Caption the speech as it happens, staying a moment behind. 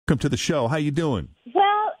Welcome to the show. How you doing?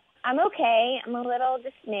 Well, I'm okay. I'm a little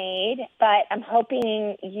dismayed, but I'm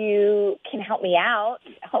hoping you can help me out.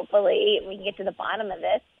 Hopefully, we can get to the bottom of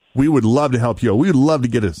this. We would love to help you. We would love to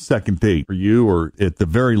get a second date for you, or at the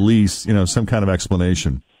very least, some kind of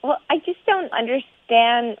explanation. Well, I just don't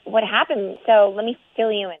understand what happened. So let me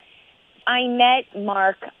fill you in. I met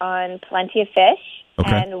Mark on Plenty of Fish,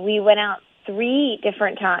 and we went out 3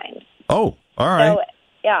 different times. Oh, all right. So,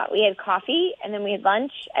 yeah, we had coffee, and then we had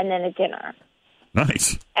lunch, and then a dinner.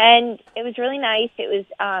 Nice. And it was really nice. It was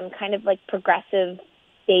kind of like progressive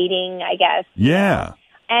dating, I guess. Yeah.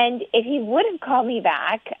 And if he would have called me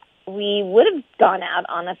back, we would have gone out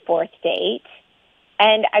on a 4th date.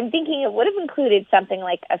 And I'm thinking it would have included something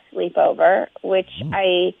like a sleepover, which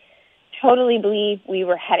I totally believe we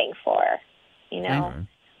were heading for, Okay.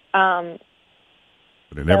 But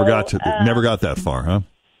it never got that far, huh?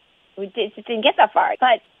 We just didn't get that far.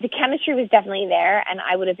 But the chemistry was definitely there, and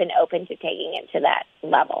I would have been open to taking it to that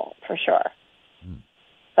level for sure.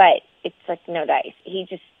 But it's like no dice. He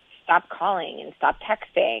just stopped calling and stopped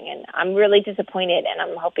texting, and I'm really disappointed, and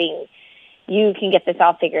I'm hoping you can get this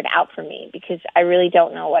all figured out for me, because I really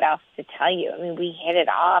don't know what else to tell you. I mean, we hit it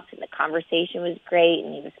off, and the conversation was great,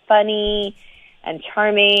 and he was funny and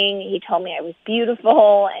charming. He told me I was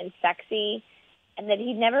beautiful and sexy, and that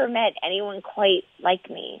he'd never met anyone quite like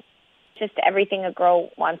me. Just everything a girl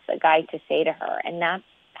wants a guy to say to her, and that's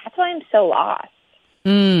why I'm so lost.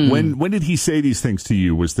 When did he say these things to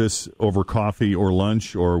you? Was this over coffee or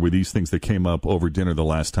lunch, or were these things that came up over dinner the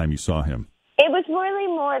last time you saw him? It was really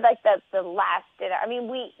more like the last dinner. I mean,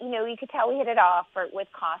 you could tell we hit it off with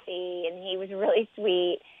coffee, and he was really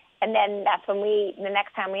sweet. And then that's when the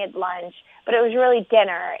next time we had lunch, but it was really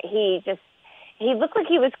dinner. He looked like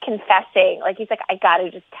he was confessing. Like, he's like, I got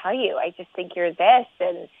to just tell you, I just think you're this.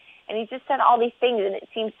 And he just said all these things, and it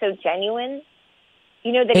seemed so genuine.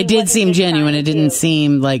 That it did seem genuine. It didn't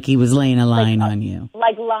seem like he was laying a line on you.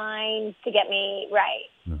 Like lines to get me, right.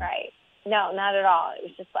 No, not at all. It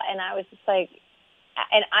was just, and I was just like,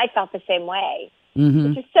 and I felt the same way,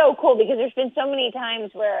 which is so cool, because there's been so many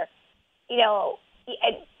times where, you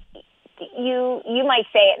might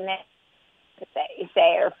say it and then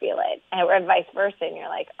say or feel it, or vice versa, and you're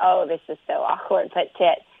like, oh, this is so awkward. But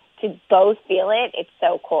to both feel it, it's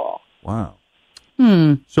so cool. Wow.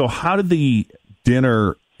 So how did the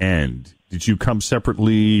dinner end? Did you come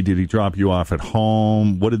separately? Did he drop you off at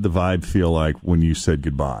home? What did the vibe feel like when you said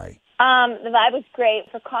goodbye? The vibe was great.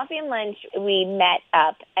 For coffee and lunch, we met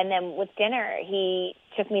up, and then with dinner, he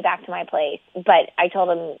took me back to my place. But I told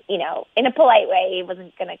him, in a polite way, he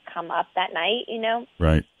wasn't going to come up that night,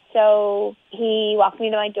 Right. So he walked me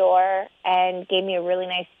to my door and gave me a really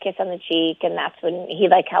nice kiss on the cheek, and that's when he,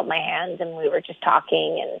 held my hands, and we were just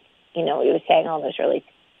talking, and, he was saying all those really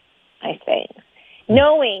nice things,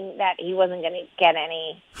 knowing that he wasn't going to get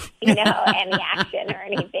any, any action or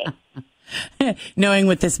anything. Knowing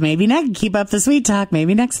with this, maybe next, keep up the sweet talk,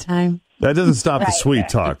 maybe next time. That doesn't stop the sweet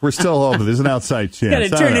talk. We're still over. There's an outside chance.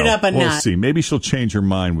 Got to turn it up a notch. We'll see. Maybe she'll change her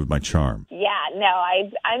mind with my charm. Yeah, no,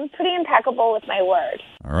 I'm pretty impeccable with my word.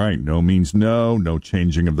 All right. No means no. No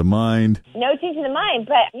changing of the mind. No changing the mind.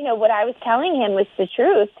 But, what I was telling him was the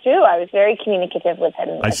truth, too. I was very communicative with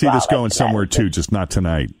him. I see this going somewhere, too, just not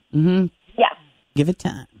tonight. Mm-hmm. Yeah. Give it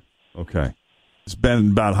time. Okay. It's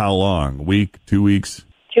been about how long? A week? 2 weeks?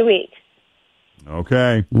 2 weeks.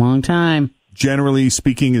 Okay. Long time. Generally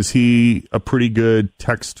speaking, is he a pretty good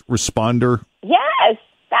text responder? Yes.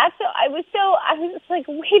 I was just like,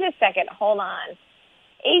 wait a second, hold on.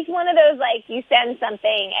 He's one of those, you send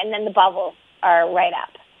something and then the bubbles are right up.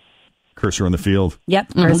 Cursor in the field.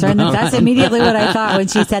 Yep, cursor in the field. That's immediately what I thought when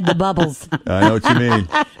she said the bubbles. I know what you mean.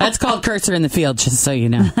 That's called cursor in the field, just so you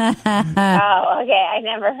know. Oh, okay. I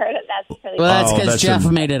never heard of that. That's really well, that's because Jeff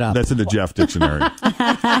made it up. That's in the Jeff dictionary.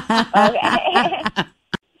 Okay.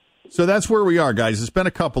 So that's where we are, guys. It's been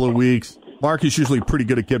a couple of weeks. Mark is usually pretty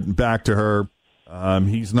good at getting back to her.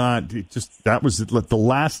 He's not. That was the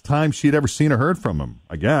last time she'd ever seen or heard from him,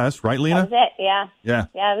 I guess. Right, Lena? That was it, yeah. Yeah.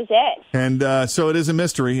 Yeah, that was it. And so it is a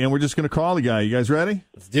mystery, and we're just going to call the guy. You guys ready?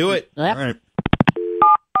 Let's do it. Yep. All right.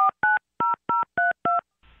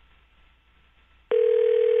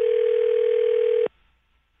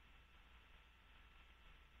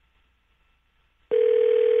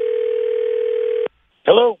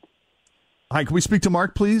 Hello. Hi, can we speak to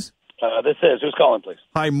Mark, please? This is. Who's calling, please?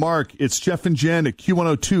 Hi, Mark. It's Jeff and Jenn at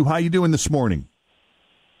Q102. How you doing this morning?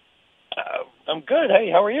 I'm good.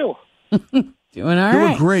 Hey, how are you? Doing all Doing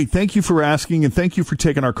right. great. Thank you for asking, and thank you for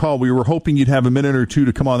taking our call. We were hoping you'd have a minute or two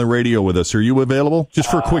to come on the radio with us. Are you available?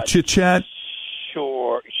 Just for a quick chit-chat?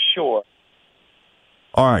 Sure.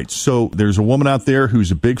 All right, so there's a woman out there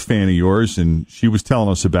who's a big fan of yours, and she was telling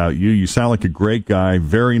us about you. You sound like a great guy,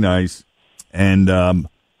 very nice, and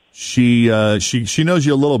she knows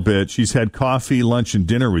you a little bit. She's had coffee, lunch, and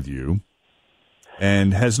dinner with you,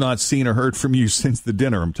 and has not seen or heard from you since the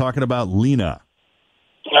dinner. I'm talking about Lena.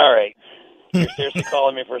 All right. You're seriously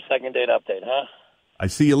calling me for a second date update, huh? I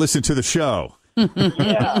see you listen to the show. Yeah.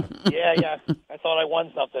 I thought I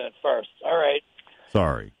won something at first. All right.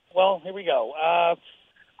 Sorry. Well, here we go.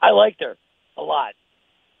 I liked her a lot.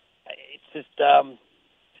 It's just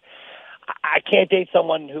I can't date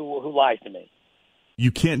someone who lies to me.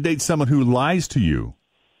 You can't date someone who lies to you.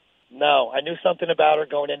 No, I knew something about her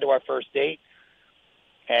going into our first date,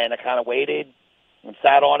 and I kind of waited and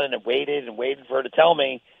sat on it and waited for her to tell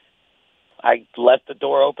me. I left the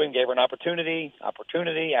door open, gave her an opportunity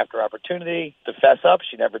after opportunity to fess up.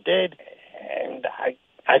 She never did, and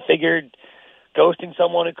I figured ghosting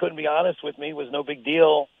someone who couldn't be honest with me was no big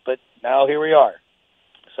deal, but now here we are.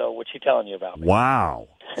 So what's she telling you about me? Wow.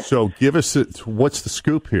 So give us what's the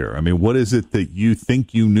scoop here? I mean, what is it that you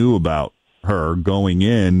think you knew about her going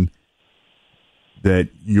in that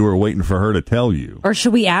you were waiting for her to tell you? Or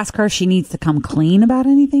should we ask her if she needs to come clean about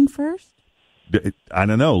anything first? I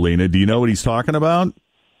don't know, Lena. Do you know what he's talking about?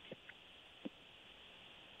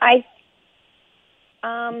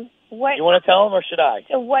 What You want to tell him, or should I?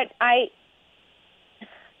 So what I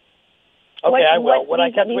Okay, I will. What I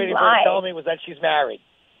these- kept these waiting for her to lies? tell me was that she's married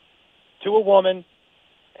to a woman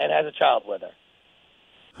and has a child with her.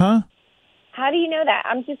 Huh? How do you know that?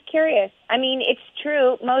 I'm just curious. I mean, it's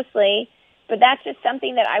true mostly, but that's just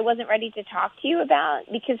something that I wasn't ready to talk to you about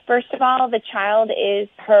because, first of all, the child is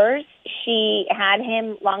hers. She had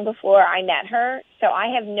him long before I met her, so I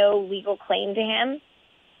have no legal claim to him.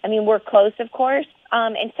 I mean, we're close, of course.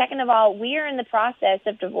 And second of all, we are in the process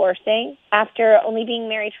of divorcing after only being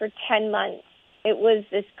married for 10 months. It was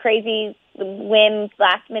this crazy whim,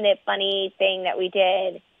 last-minute funny thing that we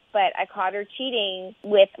did, but I caught her cheating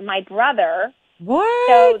with my brother. What?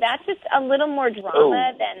 So that's just a little more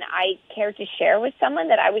drama than I care to share with someone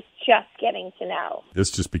that I was just getting to know. This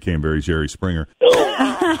just became very Jerry Springer.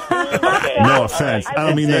 Okay. No offense. I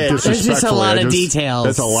don't mean that There's disrespectfully. just a lot of details.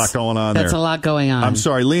 That's a lot going on there. That's a lot going on. I'm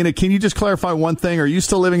sorry, Lena, can you just clarify one thing? Are you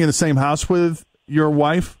still living in the same house with your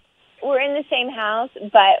wife? We're in the same house,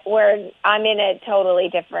 but I'm in a totally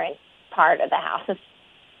different part of the house.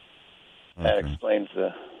 That explains the...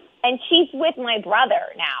 And she's with my brother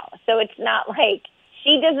now, so it's not like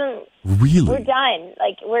she doesn't... Really? We're done.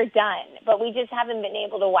 We're done. But we just haven't been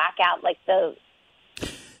able to whack out, the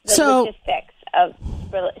logistics of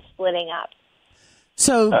splitting up.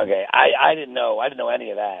 So, Okay, I didn't know. I didn't know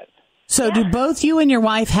any of that. so do both you and your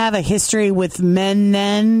wife have a history with men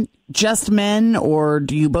then? Just men? Or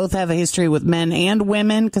do you both have a history with men and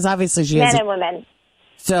women? Because obviously she has... Men and women.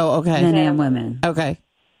 So, okay. Men and women. Okay.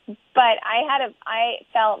 But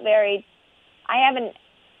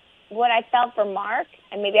what I felt for Mark,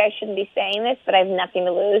 and maybe I shouldn't be saying this, but I have nothing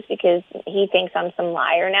to lose because he thinks I'm some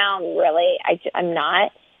liar now. I'm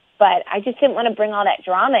not. But I just didn't want to bring all that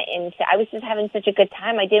drama into, I was just having such a good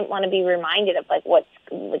time. I didn't want to be reminded of what's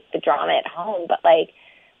the drama at home. But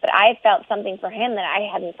I felt something for him that I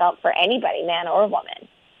hadn't felt for anybody, man or woman.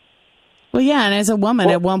 Well, yeah, and as a woman,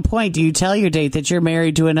 at one point, do you tell your date that you're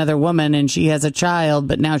married to another woman and she has a child,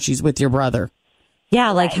 but now she's with your brother?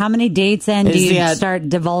 Yeah, how many dates in do you start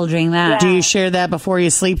divulging that? Yeah. Do you share that before you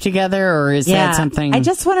sleep together, or is that something? I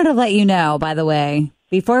just wanted to let you know, by the way,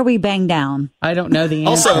 before we bang down. I don't know the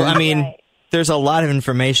answer. Also, I mean, there's a lot of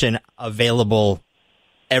information available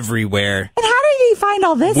everywhere. And how did you find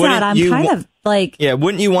all this out? I'm kind of Yeah,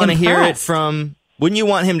 wouldn't you want to hear it impressed. from... Wouldn't you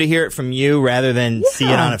want him to hear it from you rather than see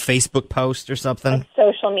it on a Facebook post or something?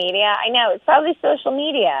 Social media. I know. It's probably social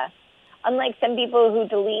media. Unlike some people who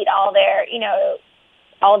delete all their,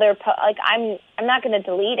 I'm not going to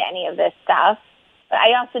delete any of this stuff. But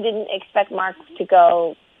I also didn't expect Mark to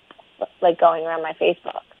go, going around my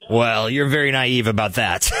Facebook. Well, you're very naive about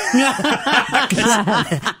that.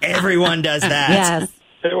 'Cause everyone does that. Yes.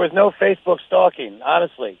 There was no Facebook stalking,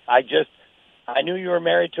 honestly. I knew you were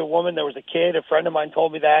married to a woman. There was a kid. A friend of mine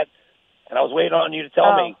told me that, and I was waiting on you to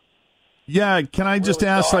tell me. Yeah, can I just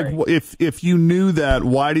Really ask, sorry. if you knew that,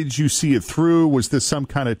 why did you see it through? Was this some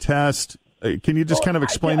kind of test? Can you just kind of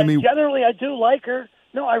explain to me? Generally, I do like her.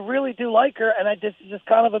 No, I really do like her, and it's just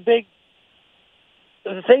kind of a big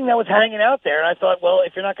the thing that was hanging out there. And I thought, well,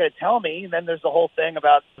 if you're not going to tell me, then there's the whole thing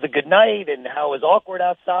about the good night and how it was awkward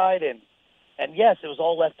outside, and yes, it was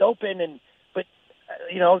all left open. But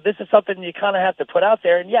this is something you kind of have to put out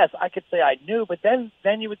there. And yes, I could say I knew, but then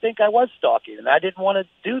you would think I was stalking, and I didn't want to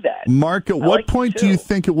do that. Mark, at what point do you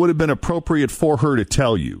think it would have been appropriate for her to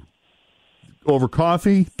tell you? Over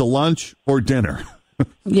coffee, the lunch, or dinner?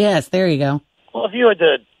 Yes, there you go. Well, if you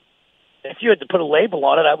had to put a label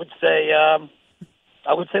on it, I would say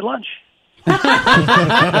lunch.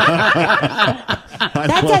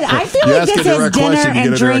 I feel like this is dinner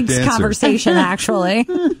and drinks conversation, actually.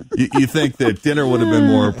 You think that dinner would have been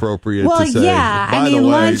more appropriate to say? Yeah. By the way,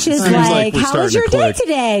 lunch is like, how was your day click.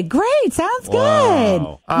 today? Great. Sounds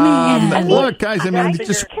Wow. good. Man. Look, guys, Can I just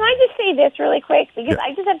say this really quick? Because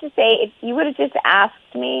I just have to say, if you would have just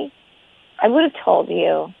asked me, I would have told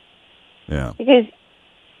you. Yeah. Because,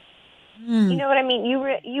 you know what I mean? You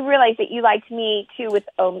realize that you liked me, too, with,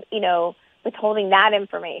 withholding that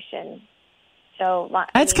information. So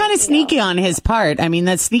that's kind of sneaky on his part. I mean,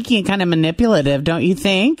 that's sneaky and kind of manipulative, don't you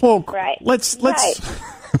think? Well, right. Let's.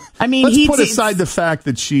 I mean, let's put aside the fact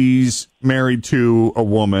that she's married to a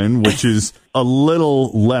woman, which is a little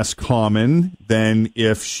less common than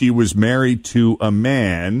if she was married to a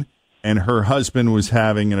man and her husband was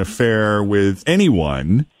having an affair with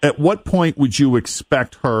anyone. At what point would you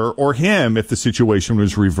expect her or him, if the situation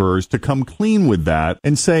was reversed, to come clean with that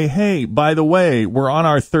and say, hey, by the way, we're on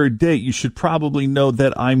our third date. You should probably know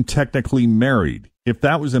that I'm technically married. If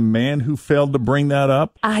that was a man who failed to bring that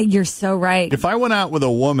up. You're so right. If I went out with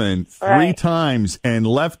a woman three times and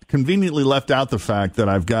conveniently left out the fact that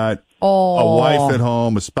I've got a wife at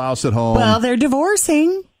home, a spouse at home. Well, they're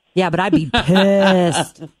divorcing. Yeah, but I'd be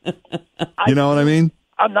pissed. You know what I mean?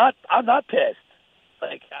 I'm not pissed.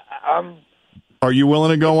 Like, Are you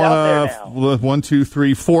willing to go on a 1, 2,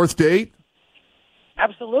 3, 4th date?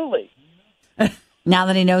 Absolutely. Now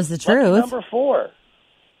that he knows the truth. Number 4.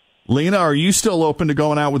 Lena, are you still open to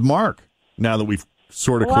going out with Mark now that we've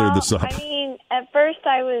sort of cleared this up? I mean, at first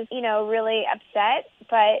I was, really upset,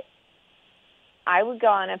 but I would go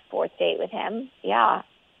on a 4th date with him. Yeah.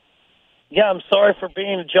 Yeah, I'm sorry for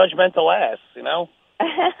being a judgmental ass,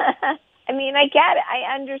 I mean, I get it.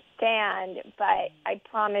 I understand, but I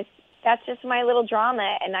promise that's just my little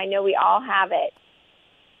drama, and I know we all have it.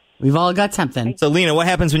 We've all got something. So, Lena, what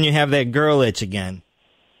happens when you have that girl itch again?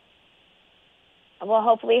 Well,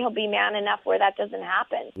 hopefully he'll be man enough where that doesn't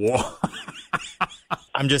happen.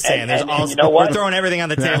 I'm just saying, we're throwing everything on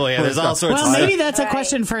the table here. There's all sorts of Well, stuff. maybe that's a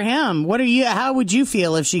question for him. How would you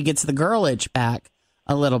feel if she gets the girl itch back?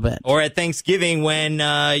 A little bit. Or at Thanksgiving when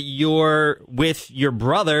you're with your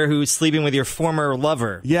brother who's sleeping with your former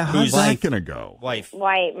lover. Yeah, how's that going to go? Wife.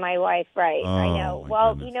 My wife, right. I know.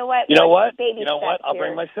 Well, goodness. you know what? I'll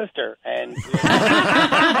bring my sister. And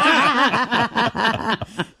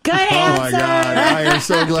Good answer. Oh, my God. I am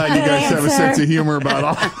so glad you guys have a sense of humor about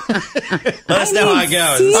all. Let us know how it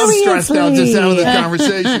goes. I'm stressed out just having this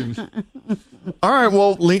conversation. All right,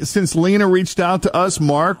 well, since Lena reached out to us,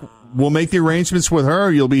 Mark, we'll make the arrangements with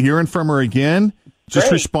her. You'll be hearing from her again.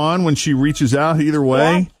 Just respond when she reaches out either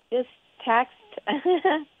way. Yeah, just text.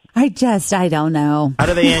 I don't know. How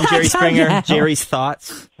do they end Jerry Springer? Jerry's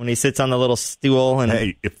thoughts when he sits on the little stool. And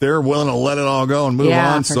hey, if they're willing to let it all go and move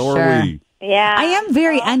on, so are we. Yeah. I am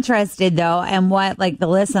very interested, though, in what the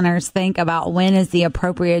listeners think about when is the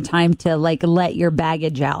appropriate time to let your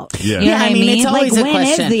baggage out. Yeah, you know what I mean? It's always a when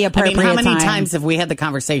question. Is the appropriate how many time? times have we had the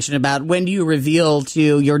conversation about when do you reveal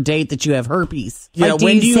to your date that you have herpes? When do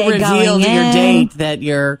you say reveal going to your in? date that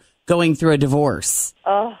you're going through a divorce?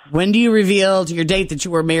 When do you reveal to your date that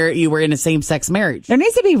you were married? You were in a same-sex marriage. There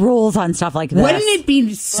needs to be rules on stuff like this. Wouldn't it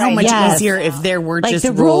be so much easier if there were just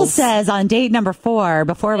the rules? rule says on date number 4,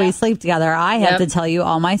 before we sleep together, I have to tell you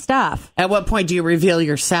all my stuff. At what point do you reveal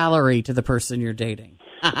your salary to the person you're dating?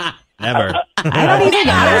 Never. I don't even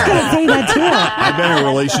know. I was going to say that too. I've been in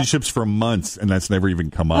relationships for months, and that's never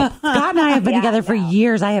even come up. Scott and I have been together for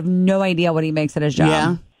years. I have no idea what he makes at his job.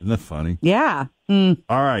 Yeah. Isn't that funny? Yeah. All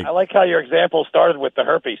right. I like how your example started with the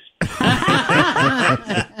herpes.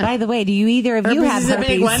 By the way, do you either of you have Herpes is a herpes?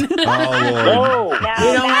 big one. Oh, Lord. No,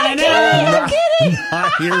 You don't want to know.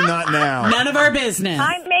 Not here, not now. None of our business.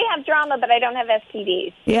 I may have drama, but I don't have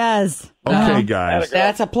STDs. Yes. Okay, guys.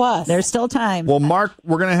 That's a plus. There's still time. Well, Mark,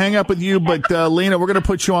 we're going to hang up with you, but Lena, we're going to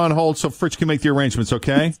put you on hold so Fritz can make the arrangements,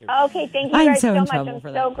 okay? Okay, thank you I'm guys so so in much. trouble I'm for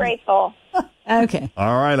so that. grateful. Okay.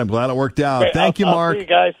 All right, I'm glad it worked out. Great. Thank you, I'll Mark. see you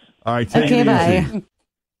guys. All right, take Okay, it bye. easy.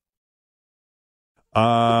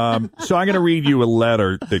 So I'm going to read you a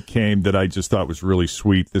letter that came that I just thought was really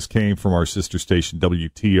sweet. This came from our sister station,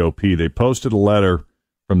 WTOP. They posted a letter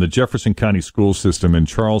from the Jefferson County School System in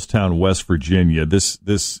Charlestown, West Virginia. This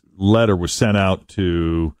letter was sent out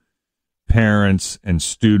to parents and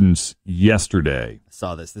students yesterday. I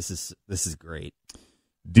saw this. This is great.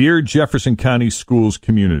 Dear Jefferson County Schools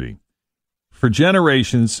community, for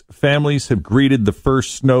generations, families have greeted the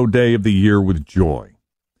first snow day of the year with joy.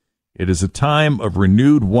 It is a time of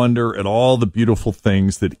renewed wonder at all the beautiful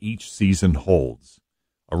things that each season holds,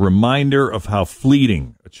 a reminder of how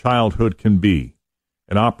fleeting a childhood can be,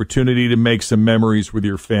 an opportunity to make some memories with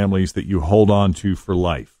your families that you hold on to for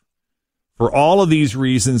life. For all of these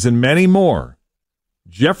reasons and many more,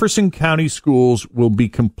 Jefferson County Schools will be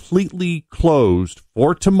completely closed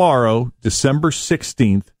for tomorrow, December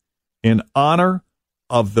 16th, in honor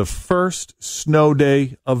of the first snow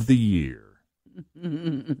day of the year.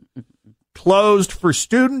 Closed for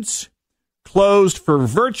students, closed for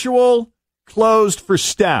virtual, closed for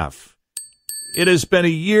staff. It has been a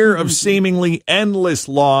year of seemingly endless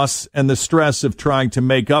loss and the stress of trying to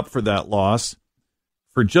make up for that loss.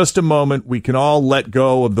 For just a moment, we can all let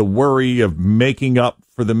go of the worry of making up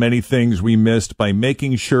for the many things we missed by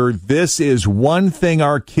making sure this is one thing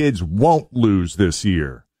our kids won't lose this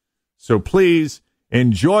year. So please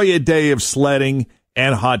enjoy a day of sledding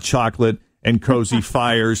and hot chocolate and cozy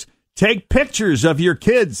fires. Take pictures of your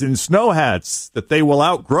kids in snow hats that they will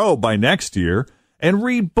outgrow by next year, and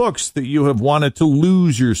read books that you have wanted to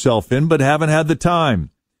lose yourself in but haven't had the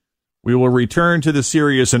time. We will return to the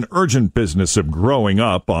serious and urgent business of growing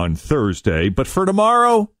up on Thursday, but for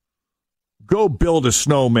tomorrow, go build a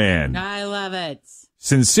snowman. I love it.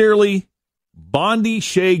 Sincerely, Bondi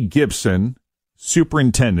Shea Gibson,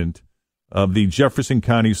 Superintendent of the Jefferson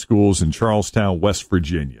County Schools in Charlestown, West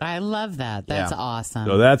Virginia. I love that. That's awesome.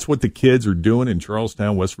 So that's what the kids are doing in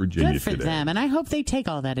Charlestown, West Virginia Good for today. them. And I hope they take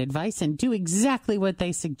all that advice and do exactly what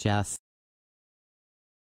they suggest.